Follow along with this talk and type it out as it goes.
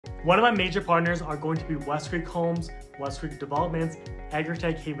One of my major partners are going to be West Creek Homes, West Creek Developments,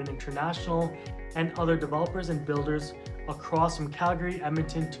 Agritech Haven International, and other developers and builders across from Calgary,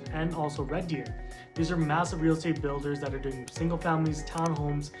 Edmonton, and also Red Deer. These are massive real estate builders that are doing single families,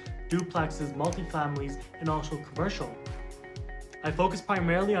 townhomes, duplexes, multifamilies, and also commercial. I focus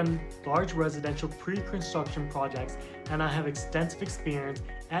primarily on large residential pre-construction projects, and I have extensive experience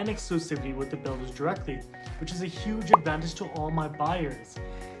and exclusivity with the builders directly, which is a huge advantage to all my buyers.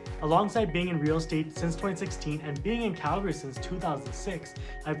 Alongside being in real estate since 2016 and being in Calgary since 2006,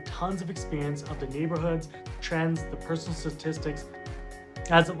 I have tons of experience of the neighborhoods, trends, the personal statistics,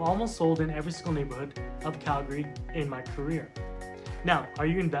 as I've almost sold in every single neighborhood of Calgary in my career. Now, are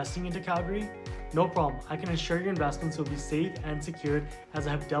you investing into Calgary? No problem, I can assure your investments will be safe and secured, as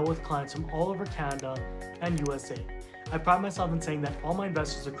I have dealt with clients from all over Canada and USA. I pride myself in saying that all my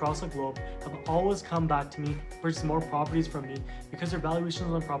investors across the globe have always come back to me to purchase more properties from me, because their valuations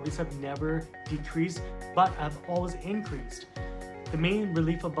on properties have never decreased but have always increased. The main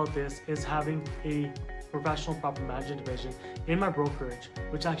relief about this is having a professional property management division in my brokerage,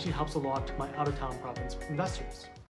 which actually helps a lot to my out-of-town province investors.